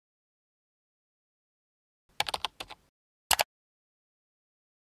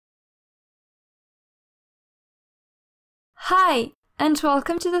Hi, and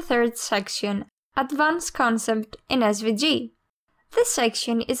welcome to the third section, Advanced Concept in SVG. This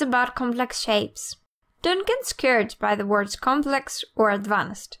section is about complex shapes. Don't get scared by the words complex or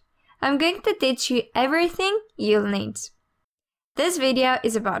advanced. I'm going to teach you everything you'll need. This video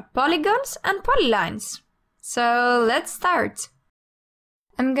is about polygons and polylines. So let's start.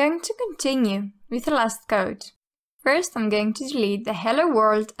 I'm going to continue with the last code. First, I'm going to delete the hello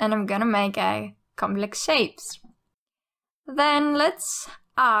world and I'm gonna make a complex shapes. Then let's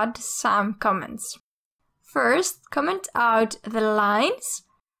add some comments. First, comment out the lines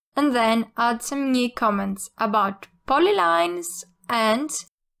and then add some new comments about polylines and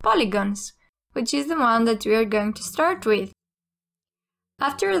polygons, which is the one that we are going to start with.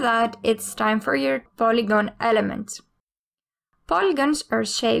 After that, it's time for your polygon element. Polygons are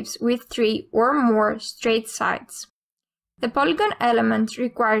shapes with 3 or more straight sides. The polygon element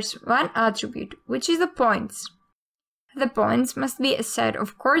requires one attribute, which is the points. The points must be a set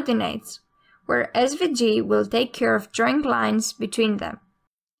of coordinates, where SVG will take care of drawing lines between them.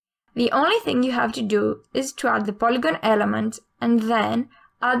 The only thing you have to do is to add the polygon element and then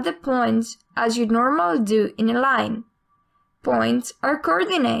add the points as you normally do in a line. Points are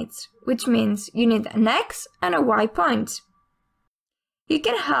coordinates, which means you need an X and a Y point. You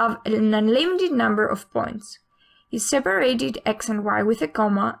can have an unlimited number of points. You separated X and Y with a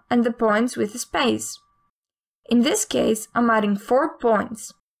comma and the points with a space. In this case, I'm adding 4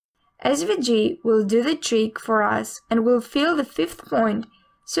 points. SVG will do the trick for us and will fill the 5th point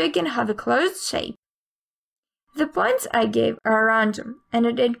so you can have a closed shape. The points I gave are random and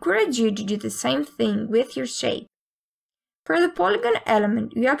I'd encourage you to do the same thing with your shape. For the polygon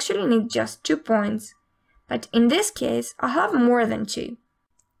element, you actually need just 2 points, but in this case, I have more than 2.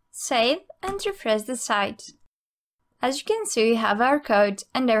 Save and refresh the site. As you can see, we have our code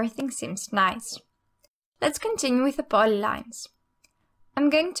and everything seems nice. Let's continue with the polylines.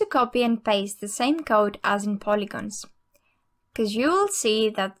 I'm going to copy and paste the same code as in polygons, because you will see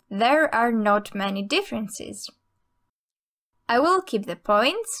that there are not many differences. I will keep the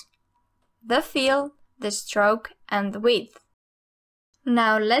points, the fill, the stroke and the width.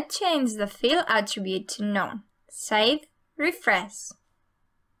 Now let's change the fill attribute to none. Save, refresh.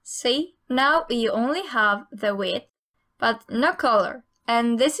 See, now you only have the width, but no color,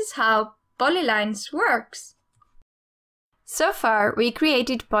 and this is how Polylines works. So far, we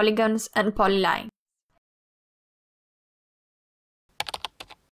created polygons and polylines.